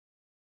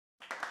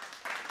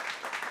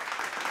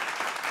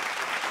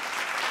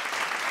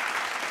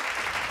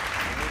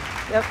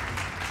Yep.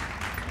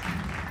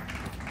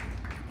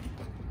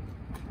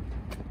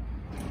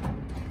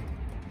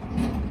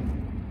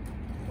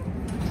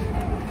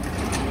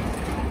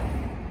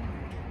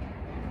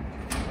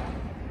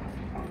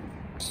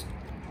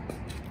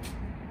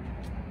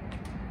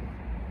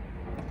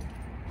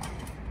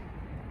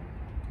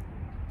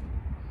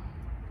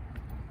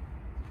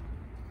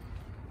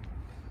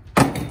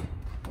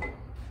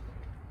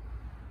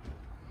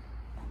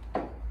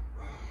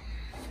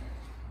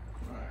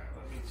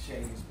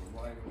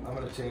 I'm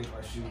gonna change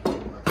my shoe to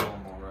my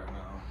promo right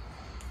now.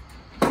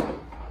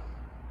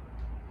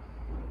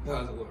 How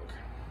does it look?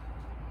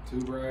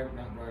 Too bright?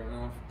 Not bright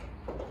enough?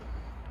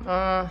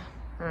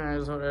 It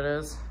is what it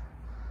is.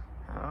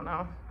 I don't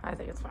know. I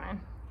think it's fine.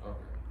 Okay.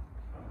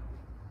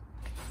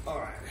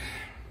 Alright.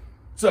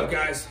 What's up,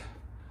 guys?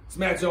 It's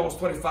Matt Jones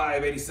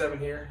 2587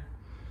 here.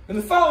 And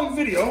the following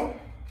video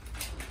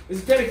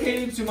is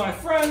dedicated to my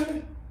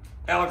friend,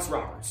 Alex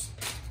Roberts.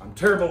 I'm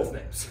terrible with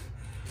names.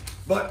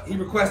 But he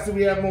requested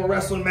we have more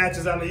wrestling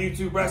matches on the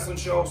YouTube wrestling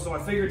show, so I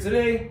figured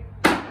today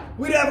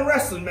we'd have a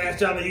wrestling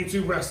match on the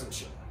YouTube wrestling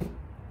show.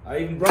 I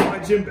even brought my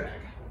gym bag.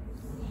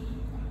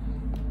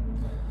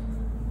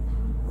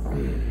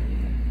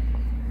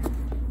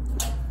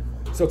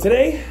 So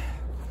today,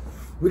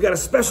 we got a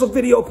special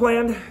video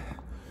planned.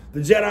 The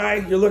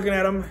Jedi, you're looking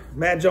at him,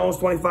 Matt Jones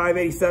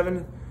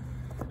 2587,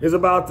 is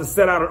about to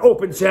set out an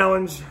open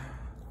challenge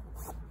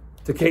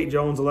to Kate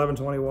Jones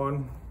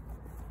 1121.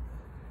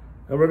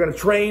 And we're gonna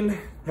train,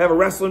 have a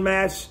wrestling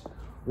match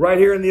right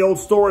here in the old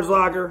storage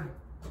locker.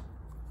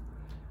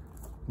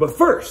 But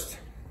first,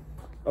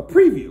 a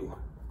preview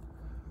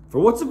for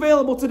what's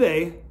available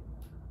today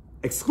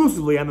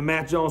exclusively on the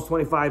Matt Jones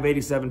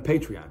 2587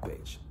 Patreon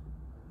page.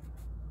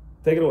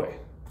 Take it away.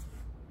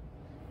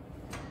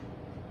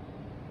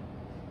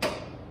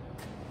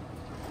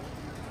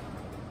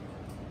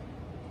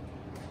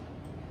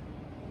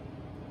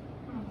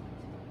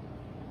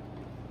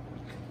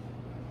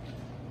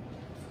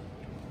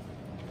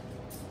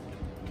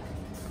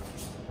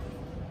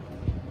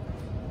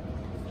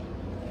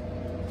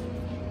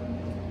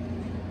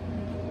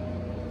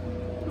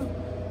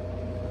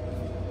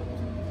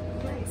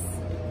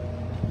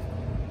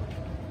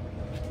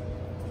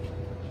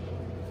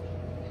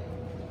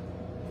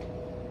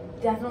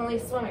 Definitely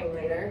swimming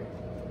later.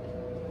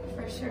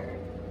 For sure.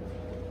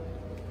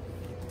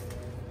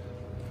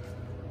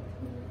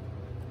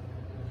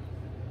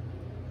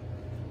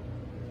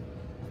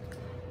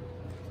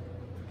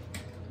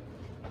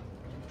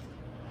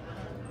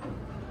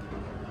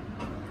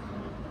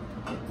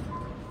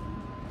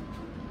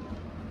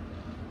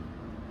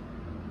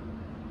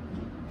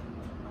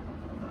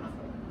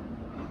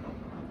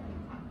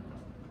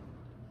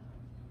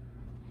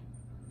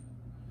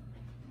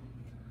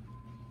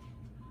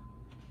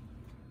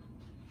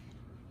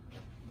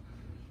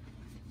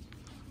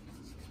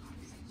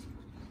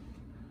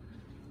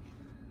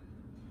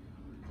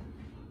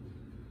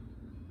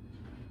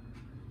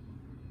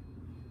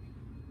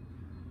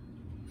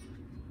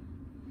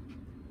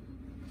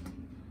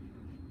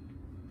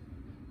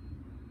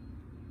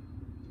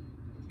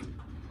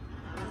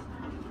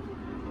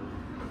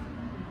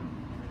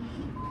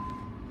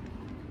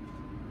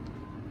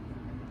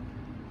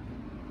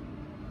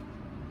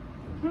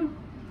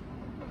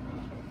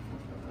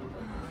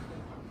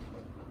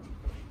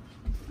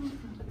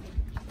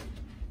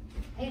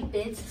 Hey,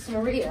 bitch, it's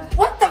Maria.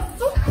 What the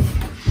fuck?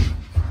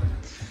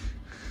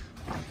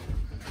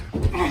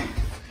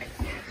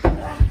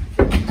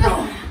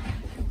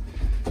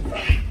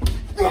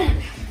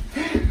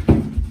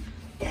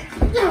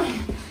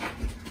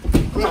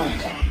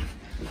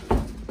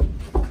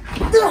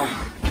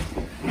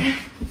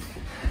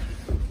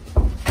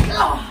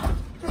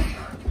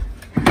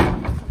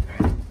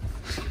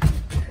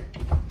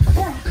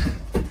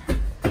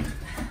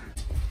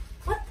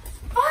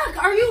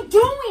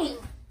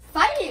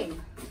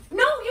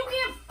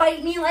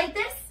 Fight me like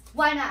this?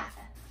 Why not?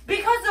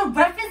 Because the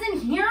ref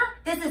isn't here.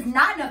 This is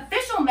not an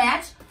official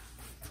match.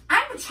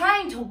 I'm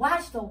trying to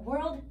watch the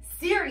World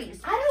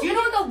Series. Do you know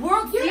what the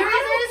World Series is? I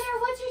don't care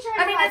what you're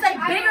trying to watch. It's like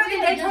bigger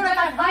than Daytona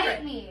 500.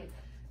 Fight me.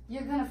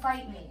 You're gonna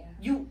fight me.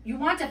 You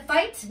want to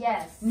fight?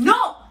 Yes.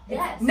 No.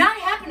 Yes. It's not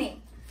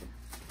happening.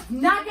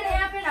 Not gonna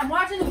happen. I'm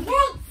watching the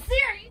World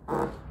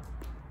Series.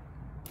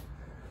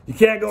 You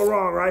can't go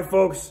wrong, right,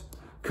 folks?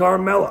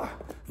 Carmella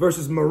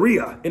versus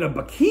Maria in a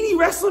bikini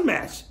wrestling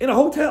match in a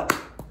hotel.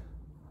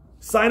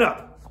 Sign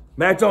up.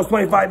 Matt Jones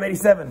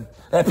 2587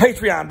 at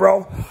Patreon,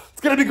 bro. It's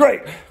gonna be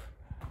great.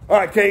 All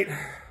right, Kate,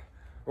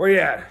 where you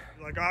at?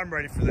 Like, I'm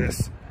ready for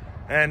this.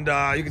 And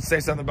you can say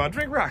something about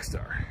Drink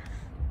Rockstar.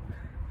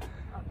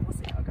 We'll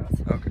see how it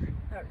goes. Okay.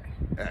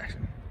 Okay.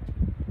 Action.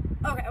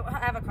 Okay, well, I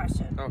have a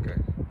question. Okay.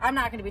 I'm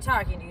not going to be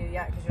talking to you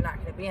yet because you're not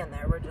going to be in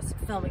there. We're just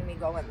filming me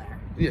go in there.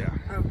 Yeah.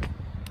 Okay.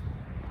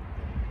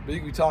 But you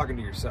can be talking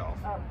to yourself.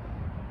 Oh.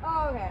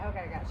 Oh,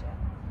 okay, gotcha.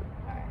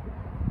 Alright.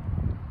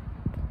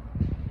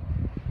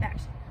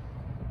 Action.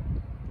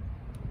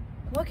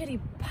 What could he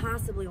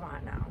possibly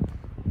want now?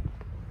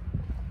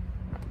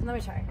 Let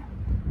me try again.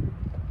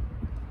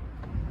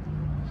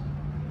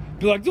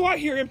 Be like, do I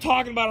hear him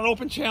talking about an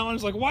open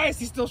challenge? Like, why is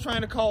he still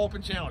trying to call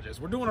open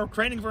challenges? We're doing a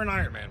training for an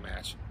Ironman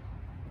match.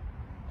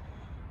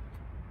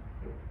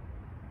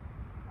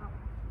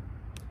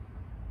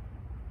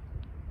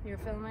 You're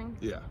filming?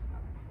 Yeah.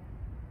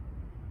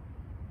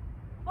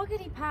 What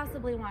could he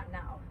possibly want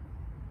now?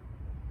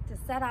 To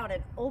set out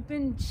an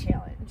open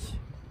challenge.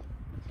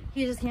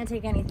 He just can't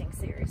take anything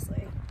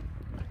seriously.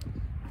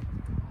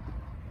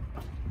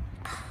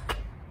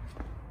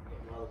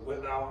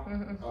 Lit now?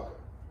 Mm-hmm. Okay.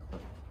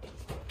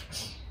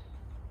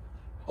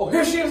 Oh,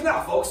 here she is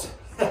now, folks.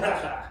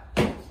 Yeah.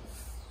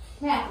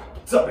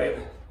 What's up, babe?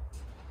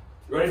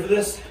 You ready for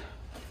this?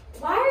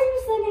 Why are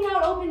you sending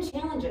out open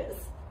challenges?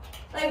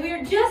 Like,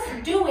 we're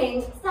just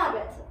doing, stop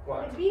it.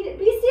 What? Like,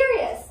 be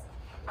serious.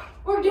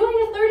 We're doing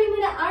a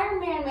 30-minute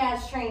Ironman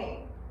match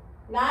training.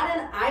 Not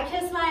an I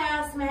kiss my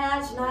ass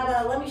match, not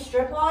a let me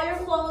strip all your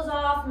clothes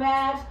off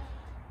match,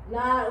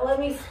 not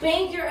let me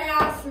spank your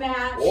ass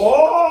match.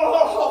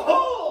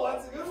 Whoa!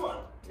 That's a good one.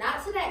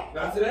 Not today.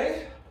 Not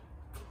today?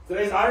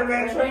 Today's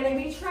Ironman We're training? going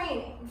to be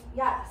training,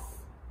 yes.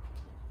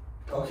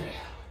 Okay.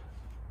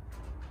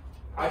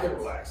 I can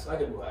relax. I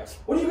can relax.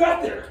 What do you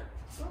got there?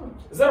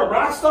 Is that a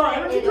Rockstar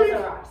energy It is drink? a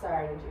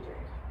Rockstar energy drink.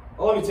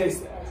 Oh, let me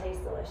taste that. It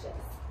tastes delicious.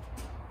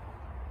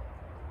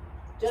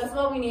 Just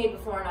what we need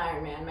before an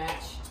Ironman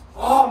match.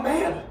 Oh,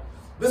 man.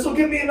 This will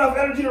give me enough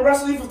energy to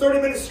wrestle you for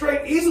 30 minutes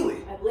straight easily.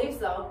 I believe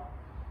so.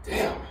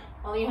 Damn.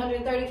 Only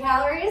 130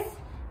 calories?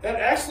 And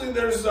actually,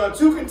 there's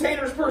 2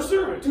 containers per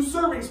serving. 2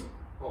 servings.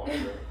 Oh,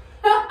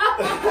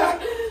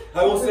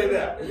 I will say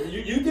that.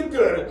 You did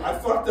good. I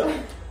fucked up.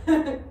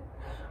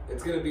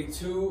 It's going to be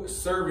 2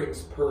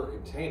 servings per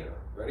container.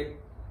 Ready?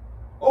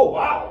 Oh,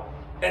 wow.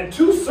 And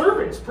 2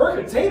 servings per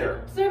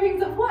container.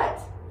 Servings of what?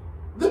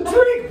 The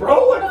drink,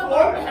 bro. Like,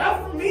 what?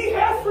 Half for me,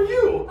 half for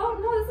you. Oh,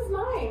 no, this is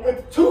mine.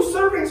 With 2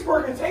 servings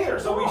per container,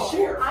 so we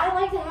share. I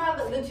like to have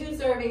the 2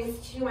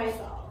 servings to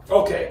myself.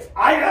 Okay,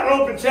 I got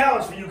an open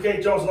challenge for you,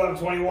 Kate Jones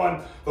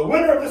 1121. The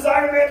winner of this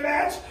Ironman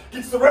match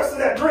gets the rest of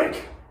that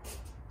drink.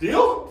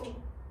 Deal?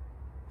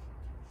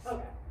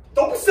 Okay.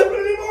 Don't be sipping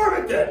any more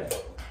of it then.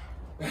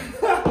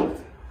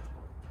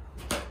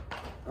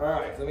 All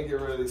right, let me get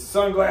rid of these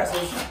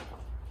sunglasses.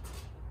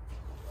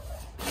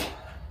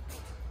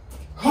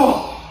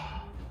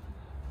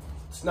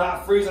 It's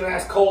not freezing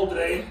ass cold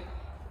today.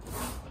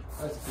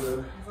 That's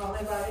good. It's on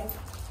my body.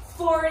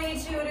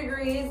 42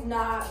 degrees,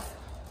 not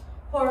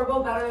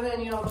horrible, better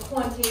than,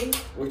 20.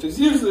 Which is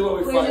usually what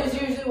we fight. Which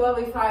is usually what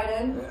we fight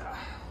in.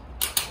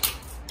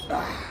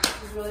 Yeah.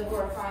 Which is really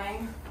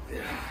horrifying.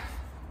 Yeah.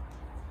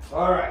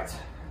 All right.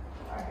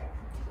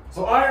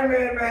 So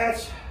Ironman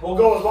match will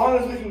go as long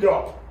as we can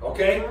go,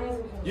 okay?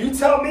 You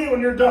tell me when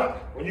you're done,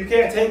 when you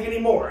can't take any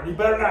more, and you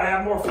better not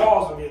have more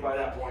falls with me by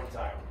that point in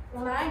time.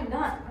 When I'm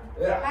done,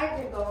 Yeah. I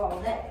could go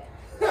all day.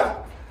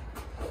 Yeah.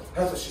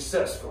 That's what she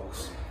says,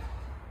 folks.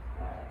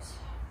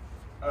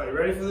 All right, you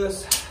ready for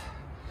this?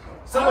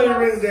 Somebody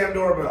ring the damn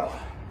doorbell.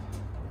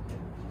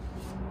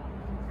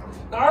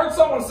 Now, I heard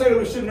someone say that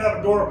we shouldn't have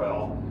a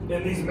doorbell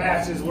in these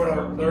matches where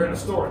they're in a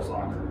storage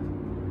locker.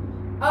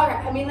 Okay,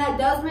 I mean, that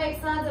does make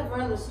sense if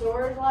we're in the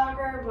storage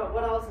locker, but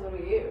what else would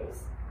we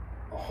use?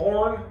 A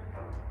horn.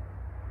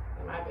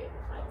 We might be able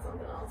to find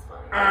something else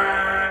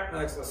funny.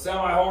 Next, a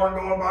semi-horn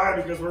going by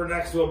because we're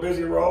next to a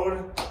busy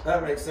road.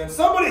 That makes sense.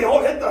 Somebody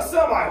hit the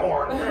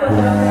semi-horn. There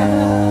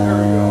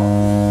we go.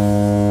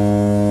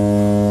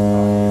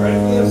 Ready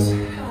for this?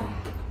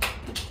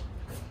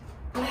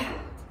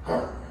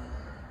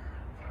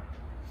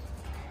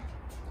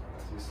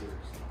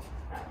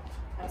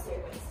 I'm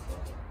serious.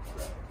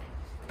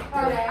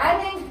 Okay, I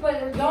think,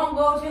 but don't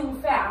go too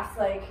fast.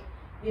 Like,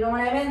 when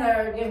I'm in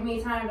there, give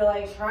me time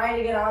to try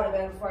to get out of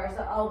it before I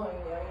start elbowing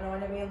you. You know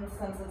what I mean?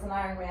 Since it's an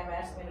Ironman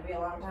match, it's going to be a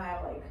long time.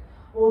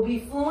 We'll be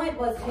fluent.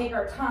 Let's take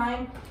our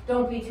time.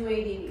 Don't be too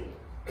ADD.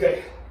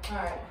 Okay. All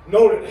right.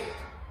 Noted.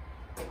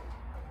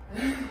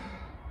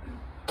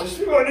 Just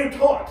feel a new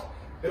taunt.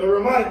 It'll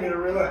remind me to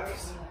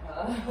relax.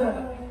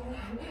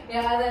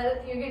 Yeah,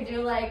 that you could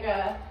do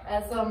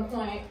at some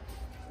point,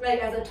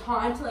 as a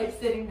taunt,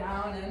 sitting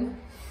down and.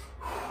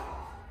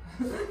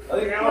 I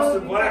think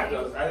Alistair Black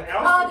does.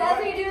 Does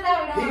he do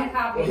that? We don't want to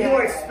copy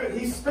that.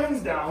 He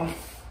spins down.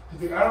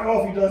 I don't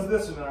know if he does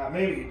this or not.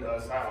 Maybe he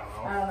does. I don't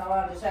know. I don't know.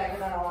 I'm just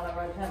checking. I don't want to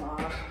rip him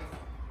off.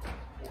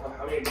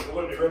 I mean, it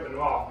wouldn't be ripping him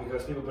off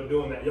because people have been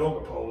doing that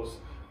yoga pose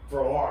for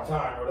a long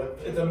time. Or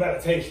it's a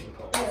meditation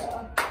pose.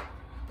 Yeah.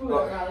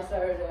 Whoever probably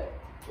started it.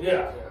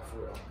 Yeah, for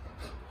real.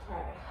 All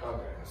right.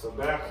 Okay, so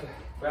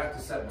back to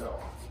set go.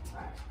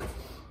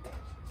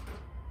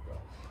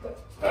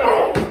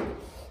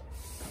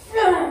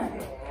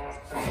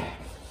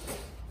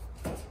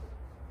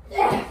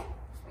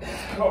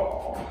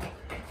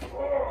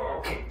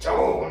 Okay,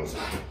 Jones.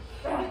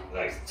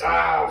 Nice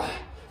job.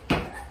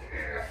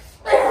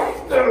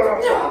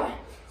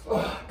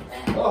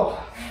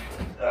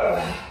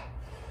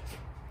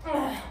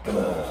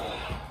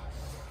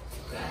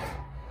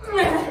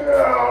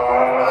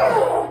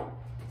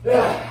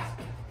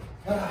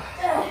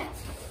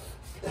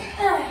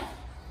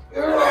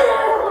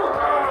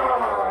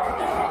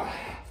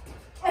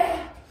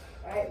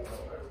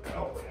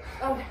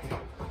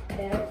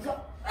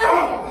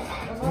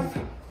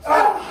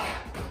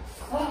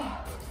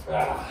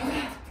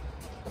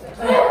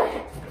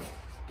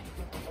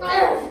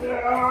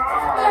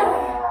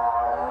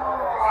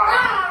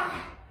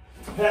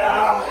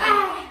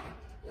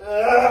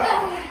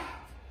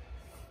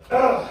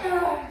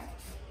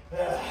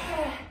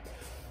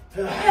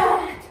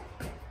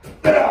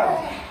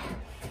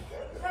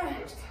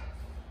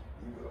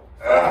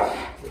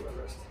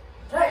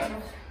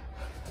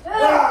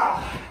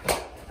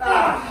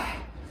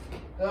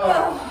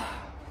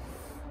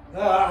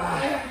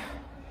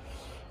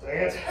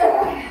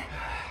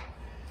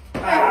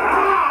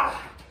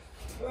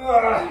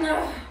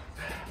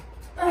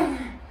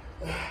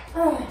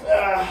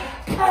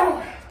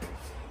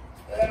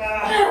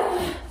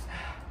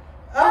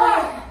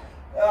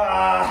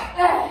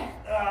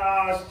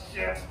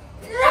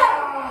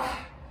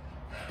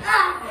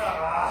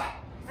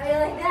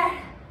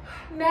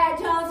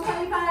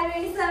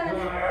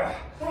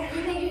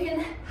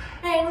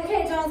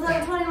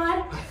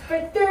 For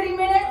 30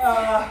 minutes?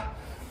 I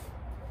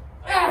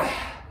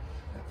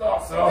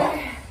thought so.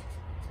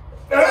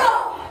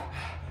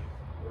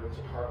 Words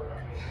are harder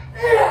on me.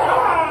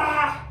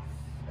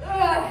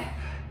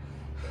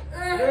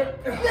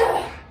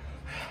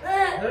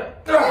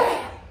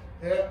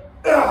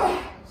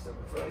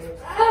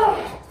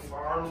 My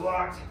arms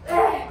locked.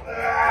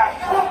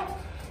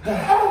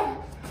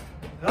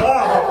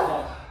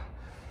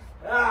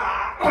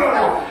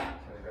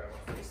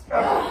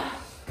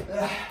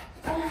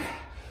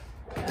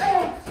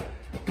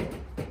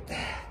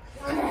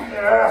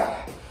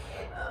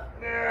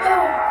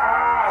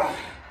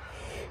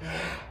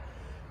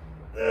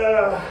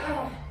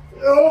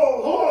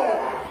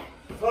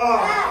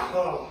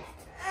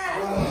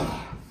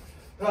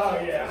 Oh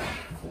yeah.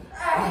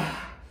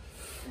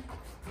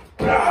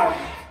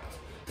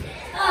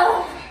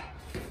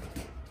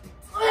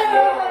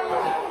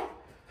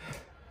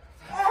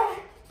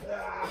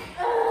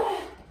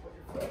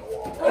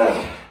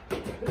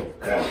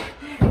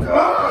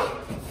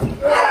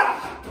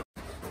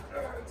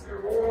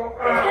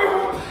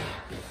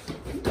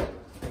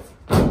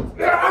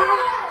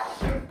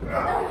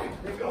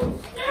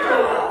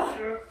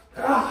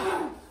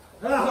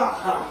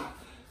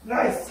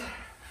 Nice.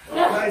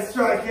 Nice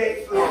try,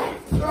 Kate.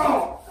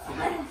 Oh.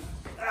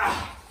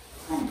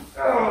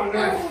 Oh,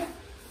 nice.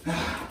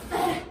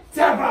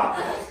 Tap out.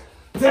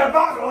 Tap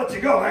out, I'll let you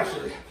go,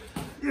 actually.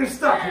 You're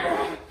stuck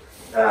here.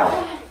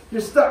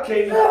 You're stuck,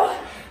 Kate. You're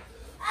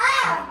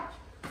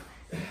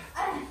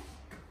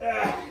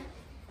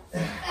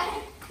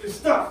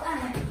stuck.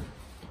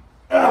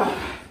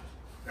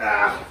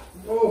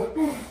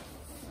 Whoa.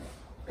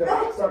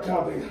 Okay, start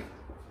counting.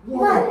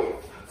 1,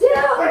 2.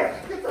 Hey.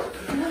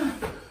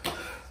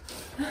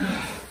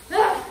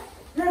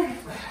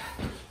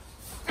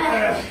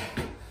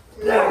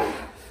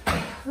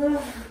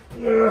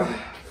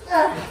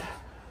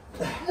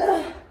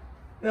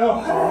 No,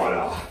 oh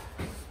no.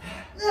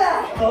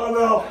 Oh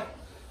no.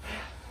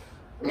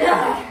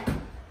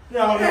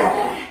 No, no.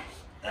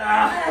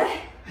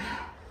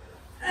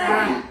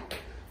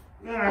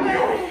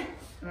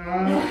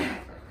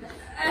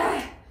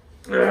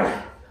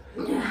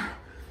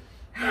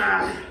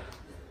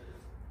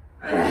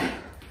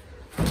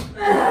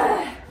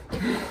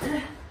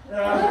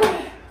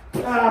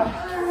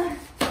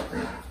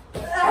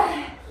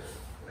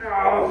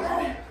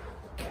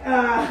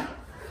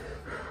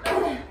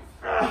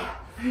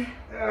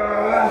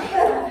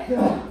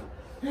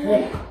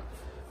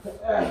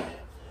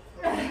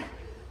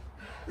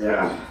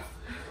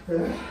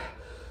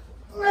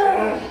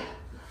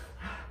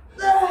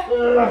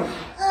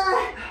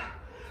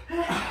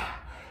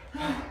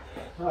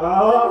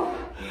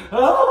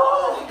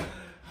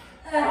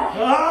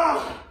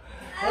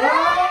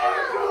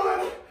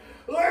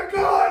 We're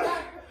good.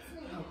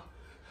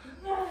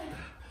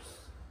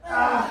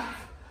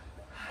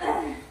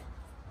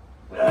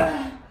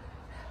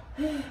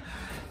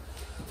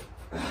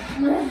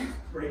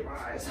 Break my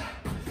eyes.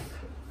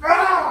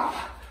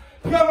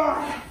 Come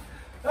on.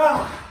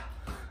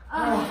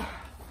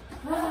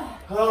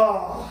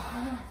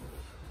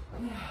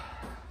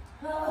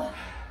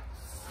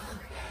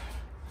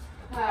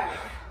 Alright.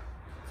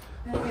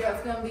 I think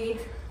that's gonna be.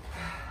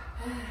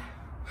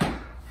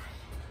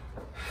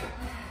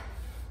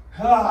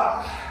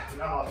 Now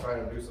I'll try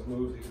to do some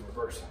moves you can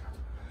reverse.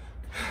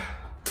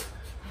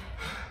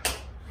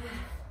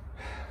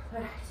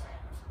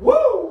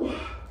 Woo!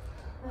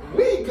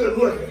 We good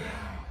looking.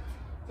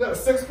 Is that a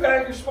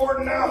six-pack you're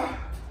sporting now?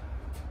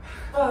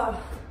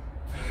 I'll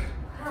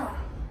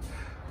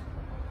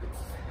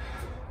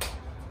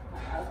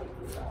take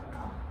these out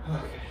now.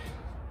 Okay.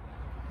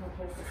 Look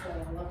his this way.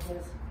 Look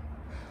his.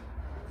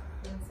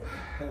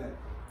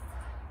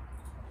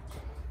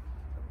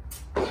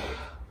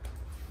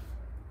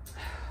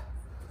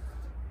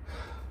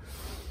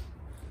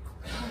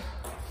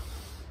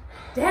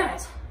 Damn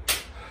it!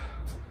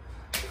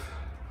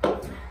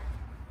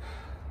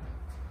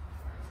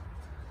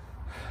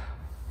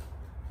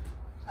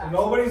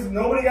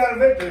 Nobody got a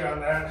victory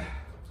on that.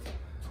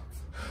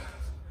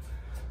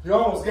 You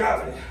almost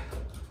got me.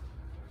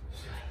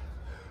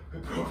 We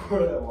broke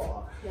part of that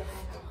wall. Yeah, I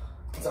know.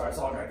 It's alright,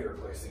 it's all gotta get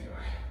replaced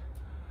anyway.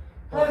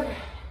 Okay.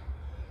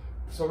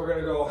 So we're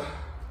gonna go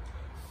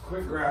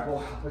quick grapple.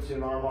 I'll put you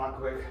in an arm lock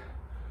quick.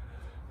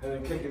 And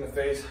then kick in the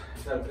face.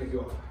 Just gotta pick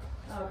you up.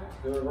 Okay.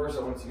 You'll reverse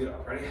it once you get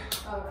up. Ready?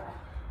 Okay.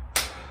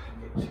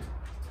 Engage.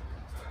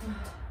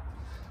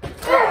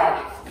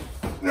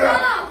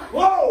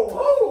 Whoa!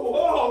 Whoa!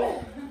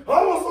 Whoa!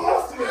 Almost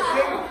lost you,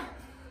 kid.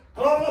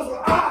 Almost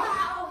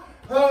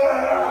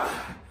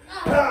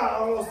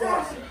almost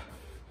lost you.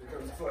 Here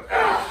comes the foot.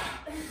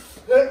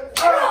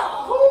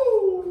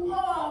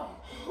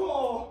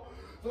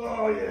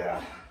 Oh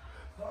yeah.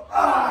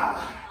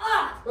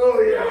 Oh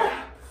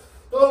yeah.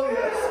 Oh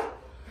yes.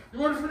 You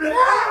want to forget?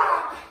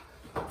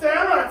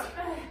 Damn it!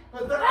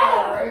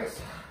 All right.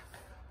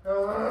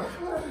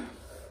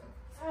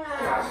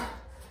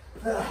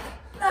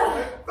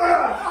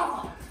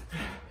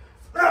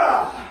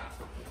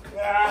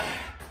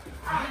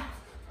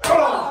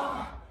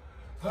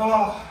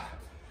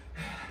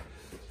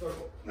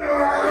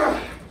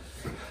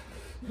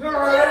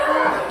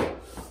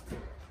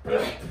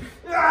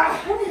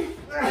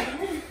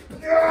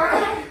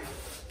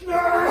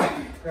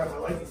 Grab my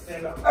legs and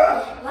stand up.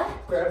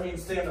 What? Grab me and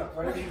stand up.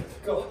 Ready?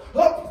 Go.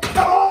 Up.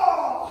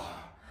 Oh!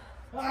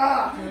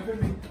 Ah! 1,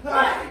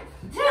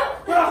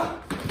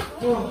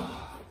 2.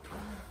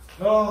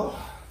 Oh.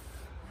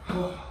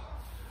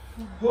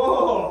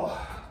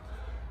 Oh.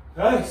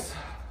 Nice.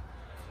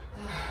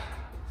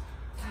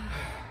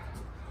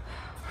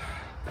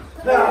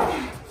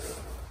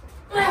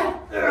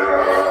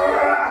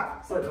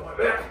 Slide on my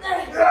back.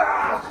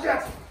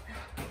 Shit.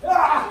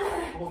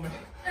 Hold me.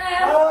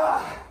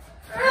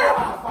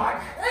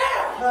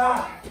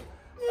 Fuck.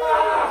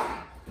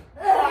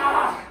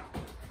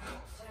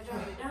 Should I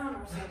drop it down or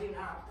should I do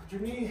now? Put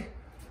your knee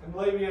and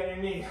lay me on your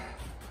knee.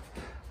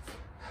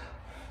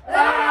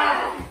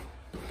 How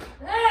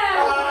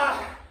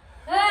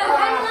do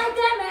you like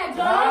that, Mad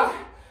Dog?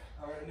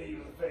 I'm gonna knee you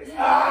in the face.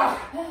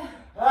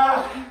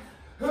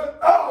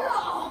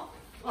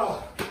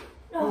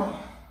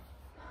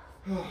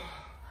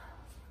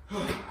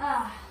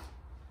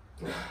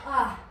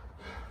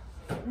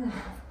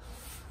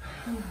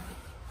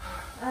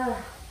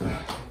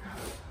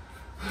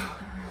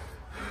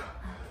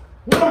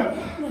 One,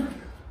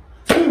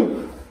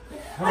 two,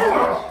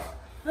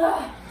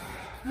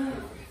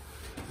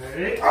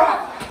 ready?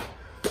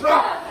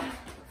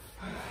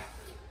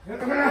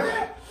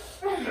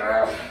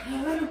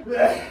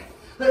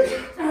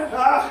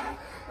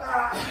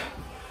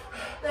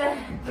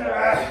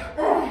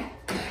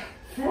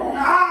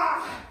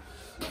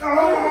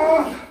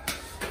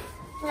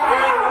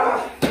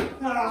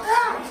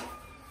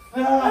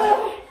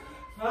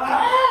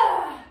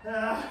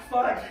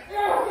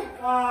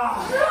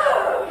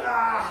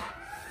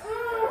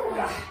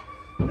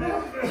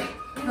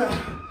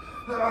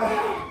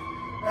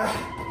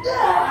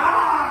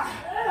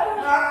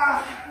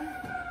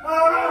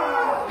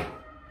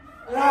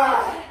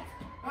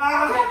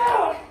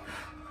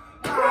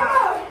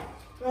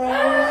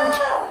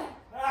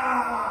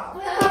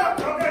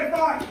 Okay,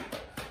 fine.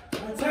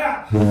 Let's tap.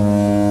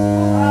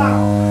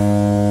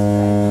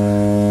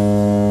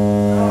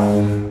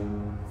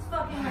 It's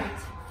fucking right.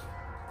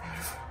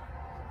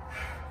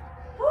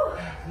 Whew.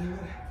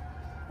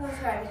 That's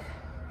right.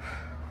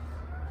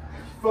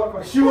 Fuck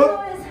my shoe Who up.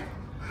 is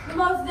the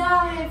most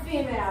dominant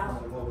female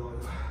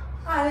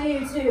on the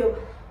YouTube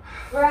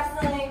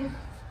wrestling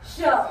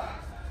show?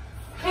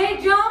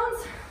 Kate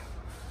Jones,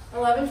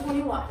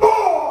 1121.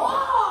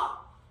 Oh!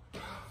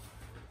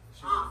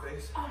 Shoot in the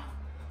face.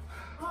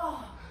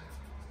 Oh.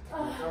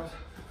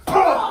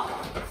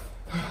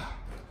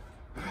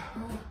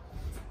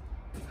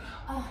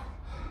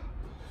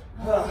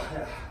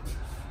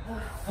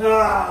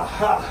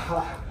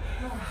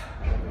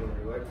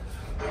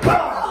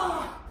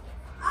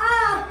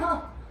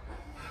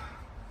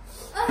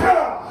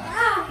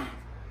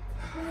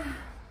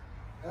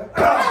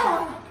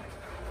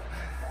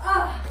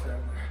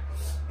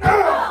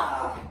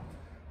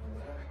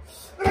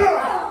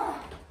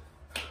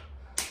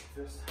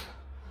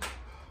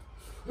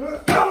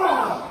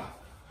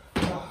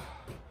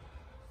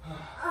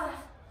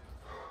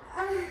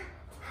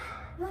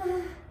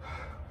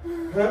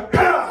 Here it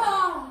comes.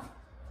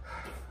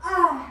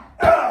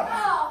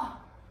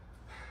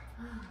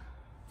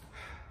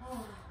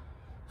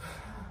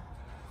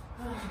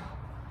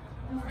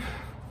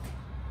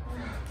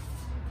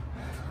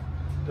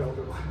 Don't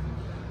go.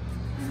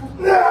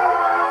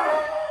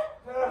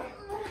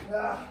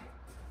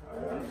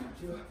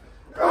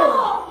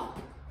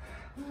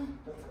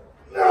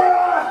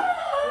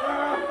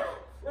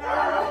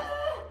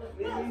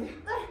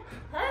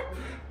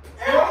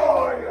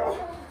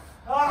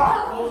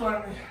 Hold on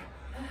me.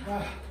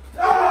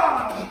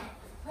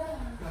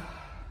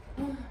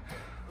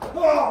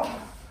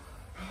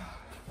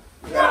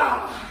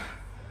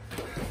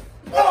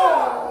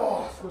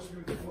 Squish me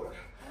with the foot.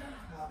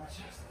 My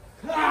chest.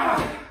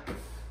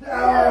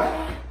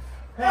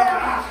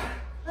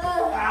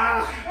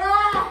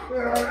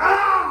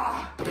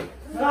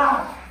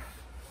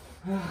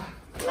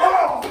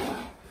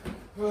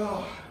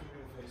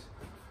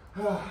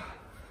 You.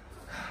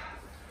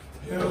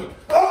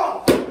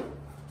 Oh!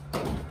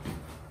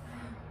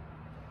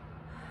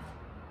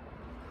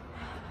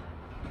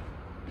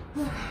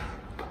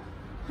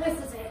 This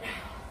is it.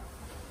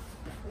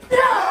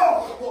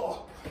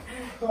 Oh!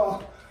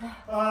 Oh!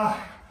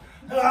 Ah!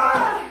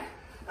 Ah!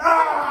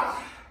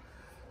 Ah!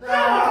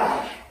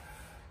 Ah!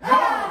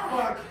 Ah!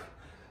 Fuck!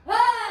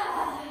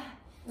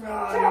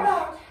 Tap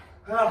out.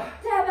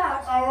 Tap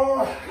out.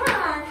 Oh! Come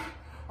on.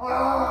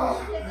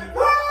 Oh!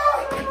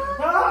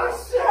 Oh,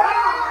 shit!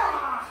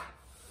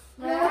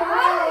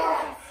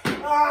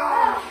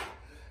 Ah!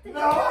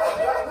 No!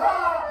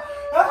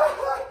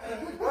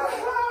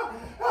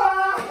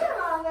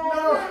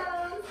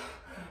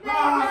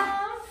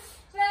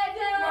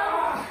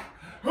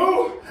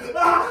 Who?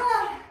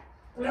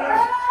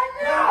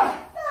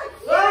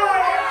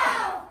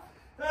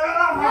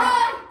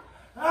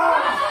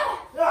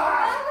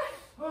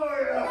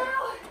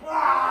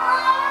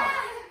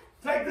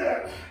 Take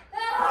that!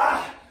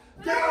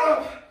 Give it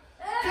up!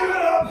 Give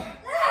it up!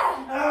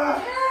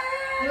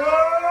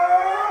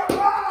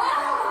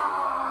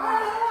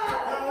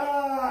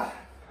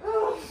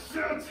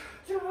 Shit!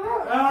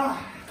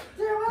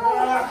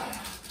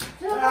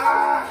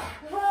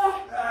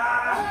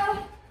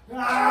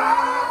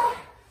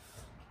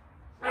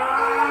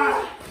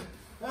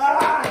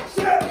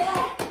 Shit!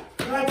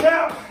 I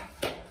can't!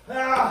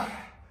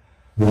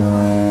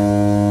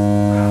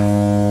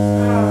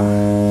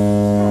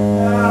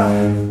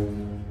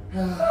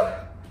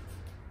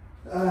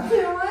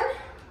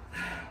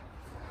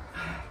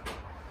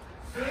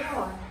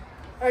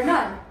 Or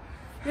none.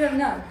 You have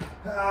none.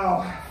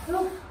 Ow.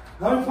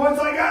 How many points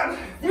I got?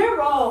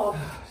 0.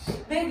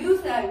 Big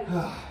goose egg.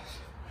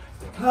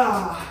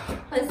 Ah.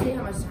 Let's see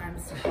how much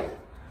times.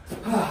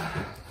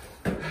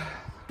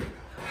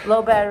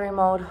 Low battery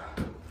mode.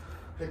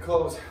 Hit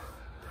close.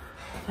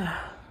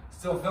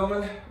 Still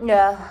filming?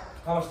 Yeah.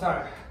 How much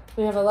time?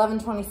 We have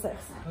 11:26. Okay.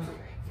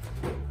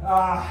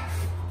 Ah.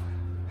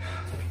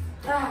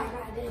 Ah,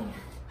 god dang.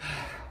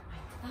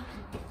 My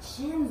fucking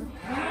chin's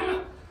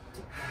man.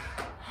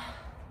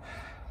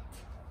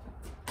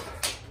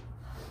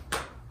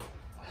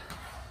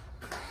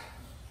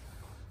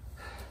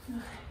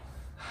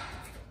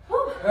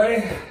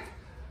 Ready?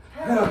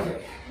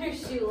 Okay. You're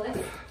shoeless.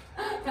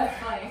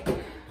 That's funny.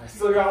 I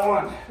still got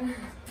one.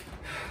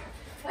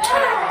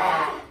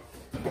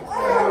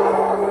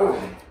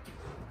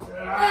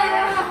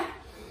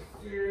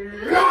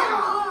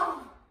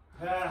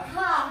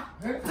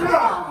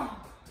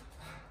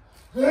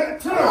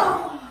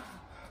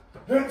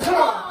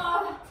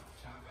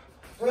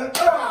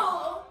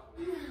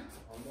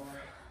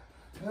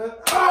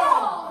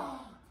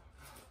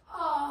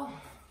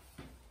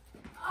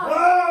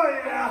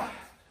 Oh yeah!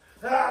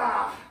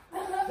 Ah!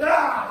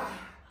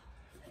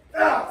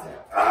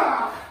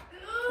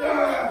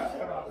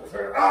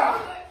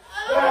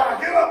 Ah!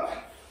 Give up!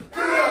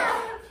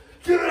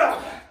 Give it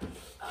up!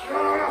 Give it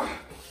up!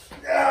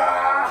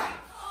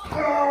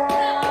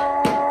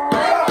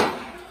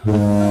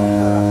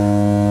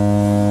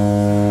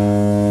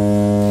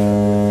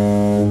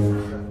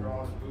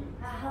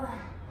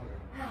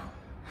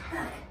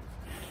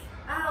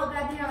 Ow,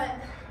 god damn it.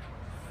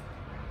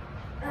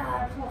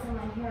 I'm pulling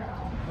my hair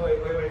out.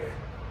 Wait.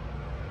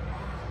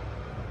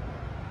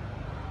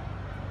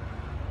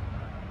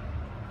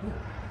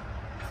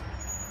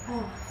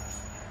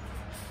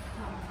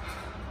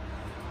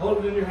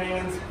 Hold it in your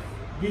hands.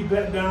 Be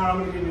bent down. I'm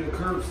going to give you the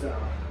curve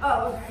style.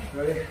 Oh, okay.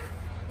 Ready?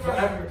 So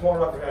after you're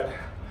pulling up your head.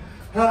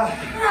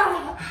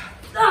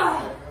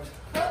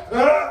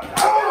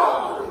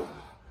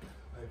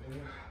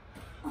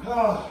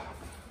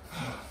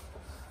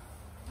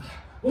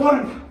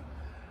 One,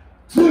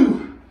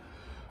 two,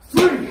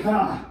 three. Take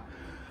your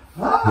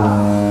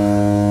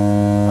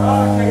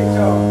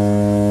toes.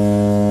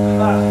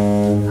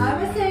 I'm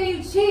gonna say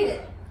you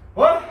cheated.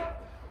 What?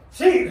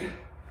 Cheat?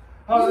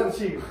 How's that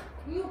cheat?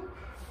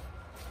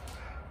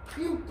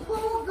 You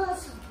pulled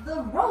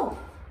the rope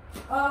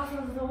off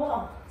of the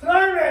wall. It's an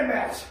Iron Man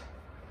match.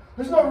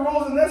 There's no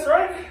rules in this,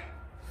 right?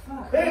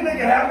 Fuck. Anything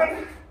can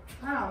happen.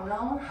 I don't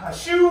know. A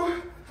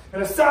shoe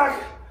and a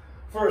sock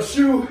for a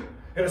shoe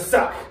and a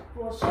sock.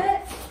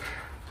 Bullshit.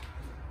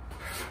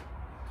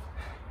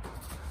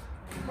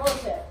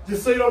 Bullshit.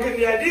 Just so you don't get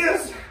any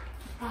ideas,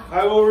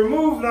 I will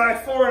remove thy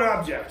foreign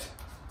object.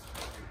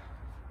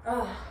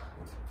 Okay.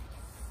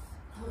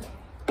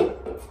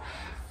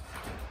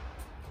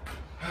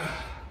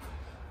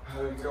 I'm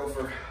going to go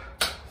for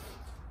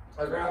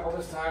a grapple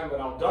this time, but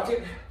I'll duck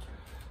it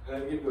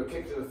and then give you a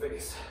kick to the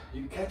face.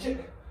 You catch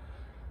it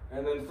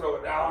and then throw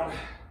it down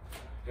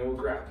and we'll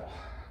grapple.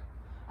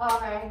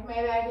 Okay,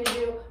 maybe I can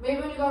do, maybe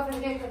when you go for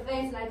the kick to the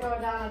face and I throw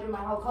it down, I'll do my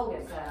Hulk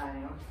Hogan set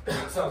on you.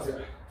 Sounds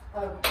good.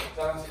 Okay.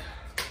 Sounds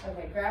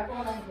Okay, grapple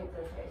and then kick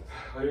to the face.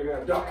 Well, you're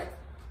gonna duck.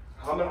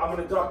 I'm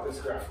gonna duck this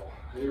grapple.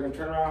 You're gonna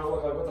turn around and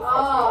look like what the fuck's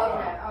Oh,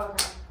 going okay, on.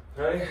 okay.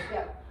 Ready?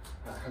 Yep.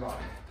 Come on.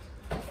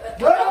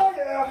 Oh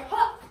yeah!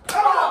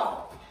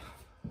 Oh!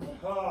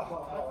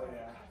 Oh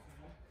yeah.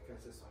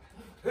 Guess this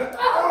one.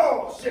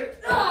 Oh shit!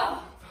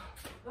 Oh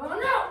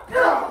no!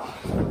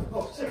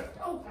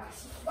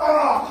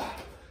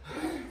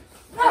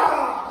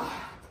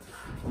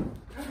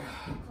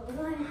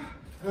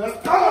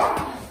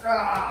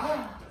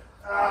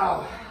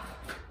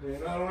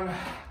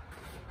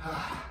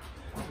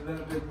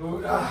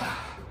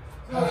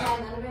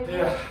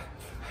 Yeah.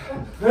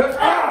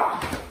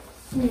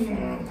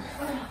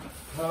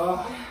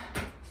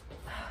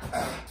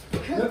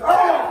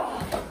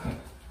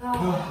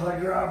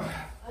 Leg drop.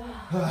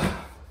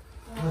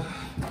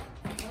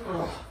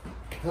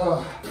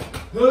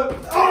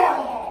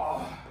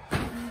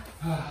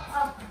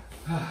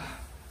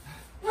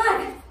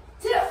 One,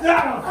 two. I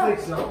don't think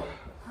so.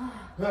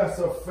 That's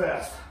so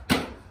fast.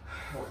 I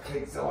don't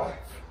think so.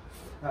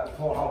 That's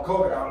pulling Hulk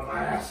Hogan out of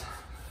my ass.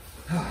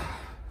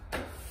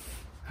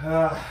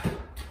 Alright,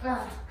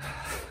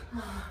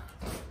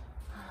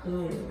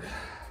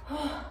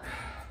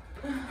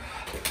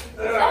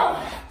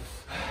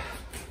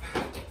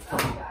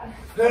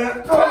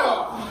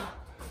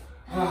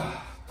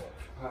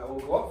 we'll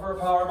go up for a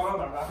power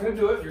bomb. I'm not going to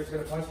do it. You're just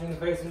going to punch me in the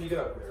face when you get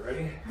up there.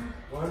 Ready?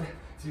 1,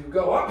 2,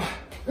 go up.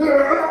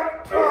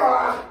 Grab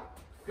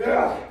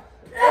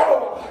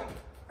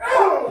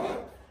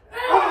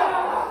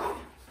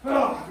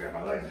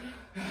my leg.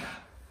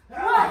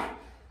 1,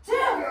 2.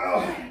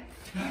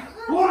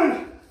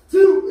 1,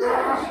 2.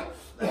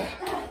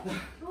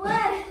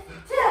 1,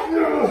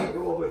 2.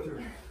 Go all the way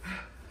through.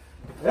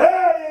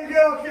 There you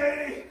go,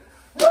 Katie.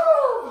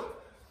 Woo!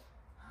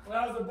 Well,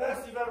 that was the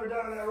best you've ever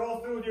done, and I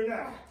rolled through with your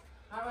neck.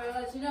 I'm going to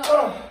let you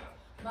know.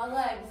 My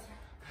legs.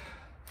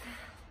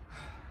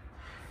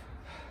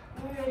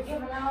 We're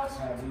giving out.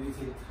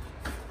 DDT.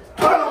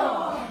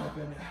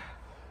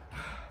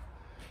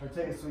 Or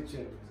take a sweet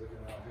chin music in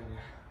my opinion.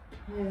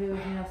 Maybe we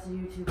can ask the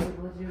YouTube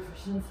people what to do for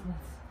shin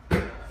splints.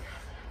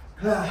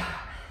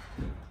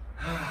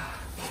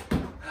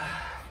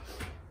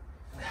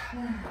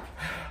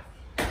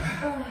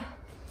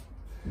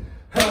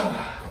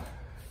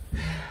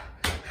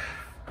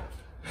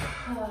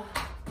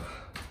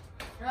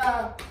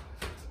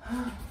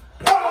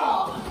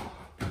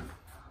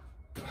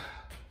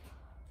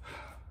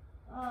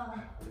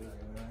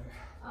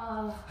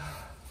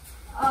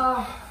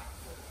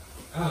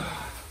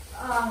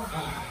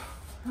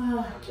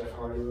 Jeff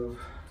Hardy move.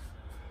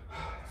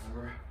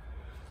 Remember?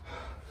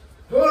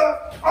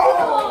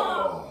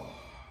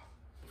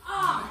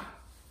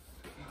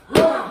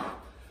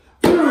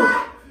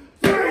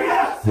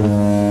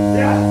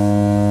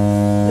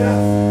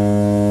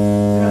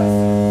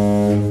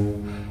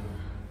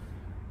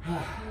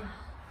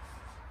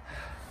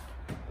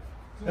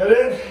 That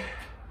it?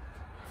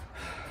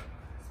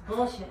 It's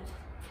bullshit.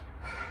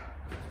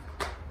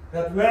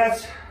 That the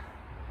match?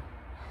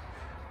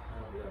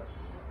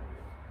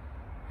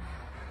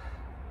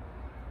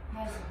 I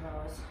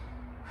suppose.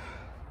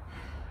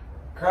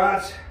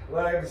 Crotch,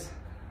 legs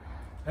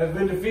have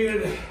been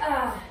defeated.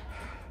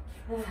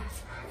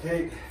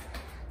 Kate,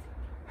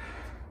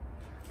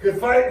 good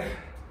fight.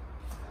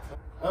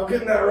 I'm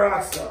getting that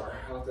rock star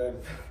out there.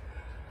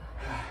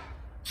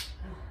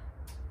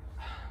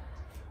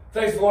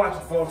 Thanks for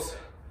watching, folks.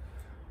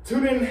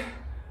 Tune in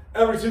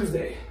every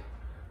Tuesday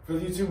for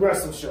the YouTube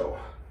Wrestling Show,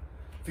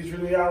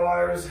 featuring the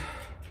Outliers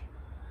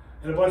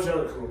and a bunch of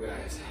other cool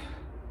guys.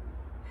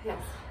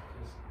 Yes.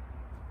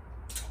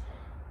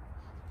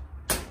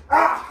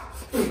 Ah!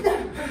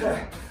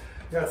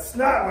 Got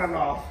snot in my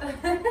mouth.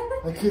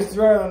 I kissed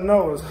you right on the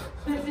nose.